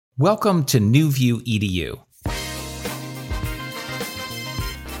Welcome to NewView EDU.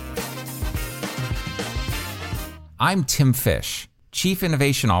 I'm Tim Fish, Chief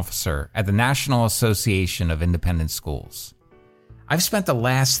Innovation Officer at the National Association of Independent Schools. I've spent the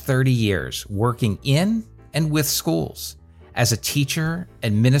last 30 years working in and with schools. As a teacher,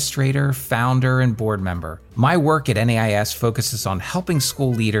 administrator, founder, and board member, my work at NAIS focuses on helping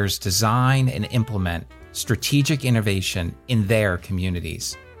school leaders design and implement strategic innovation in their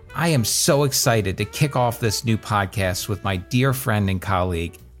communities. I am so excited to kick off this new podcast with my dear friend and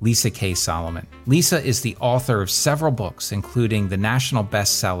colleague, Lisa K. Solomon. Lisa is the author of several books, including the national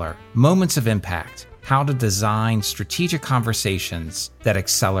bestseller, Moments of Impact: How to Design Strategic Conversations That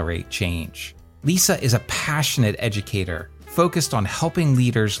Accelerate Change. Lisa is a passionate educator focused on helping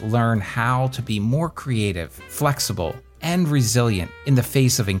leaders learn how to be more creative, flexible, and resilient in the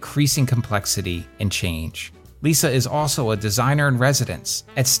face of increasing complexity and change. Lisa is also a designer in residence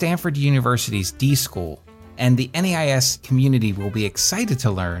at Stanford University's D School, and the NAIS community will be excited to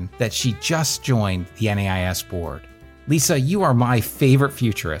learn that she just joined the NAIS board. Lisa, you are my favorite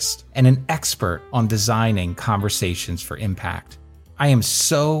futurist and an expert on designing conversations for impact. I am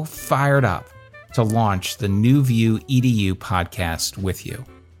so fired up to launch the NewView EDU podcast with you.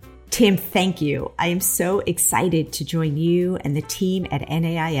 Tim, thank you. I am so excited to join you and the team at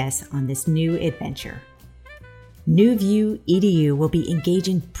NAIS on this new adventure. NewView EDU will be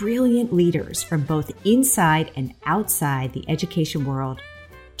engaging brilliant leaders from both inside and outside the education world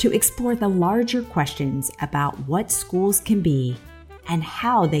to explore the larger questions about what schools can be and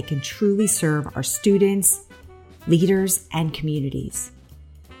how they can truly serve our students, leaders, and communities.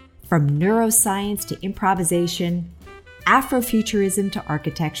 From neuroscience to improvisation, Afrofuturism to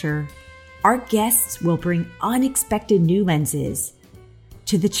architecture, our guests will bring unexpected new lenses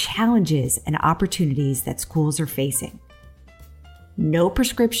to the challenges and opportunities that schools are facing. No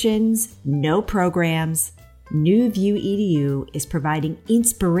prescriptions, no programs. NewView EDU is providing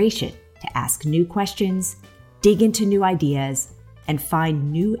inspiration to ask new questions, dig into new ideas, and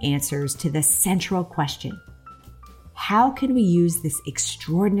find new answers to the central question: how can we use this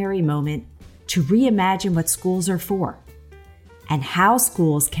extraordinary moment to reimagine what schools are for, and how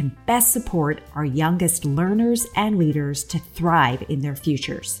schools can best support our youngest learners and leaders to thrive in their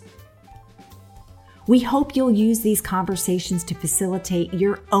futures? We hope you'll use these conversations to facilitate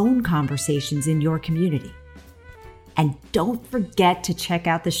your own conversations in your community. And don't forget to check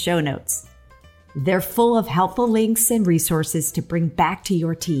out the show notes. They're full of helpful links and resources to bring back to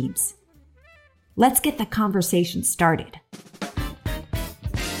your teams. Let's get the conversation started.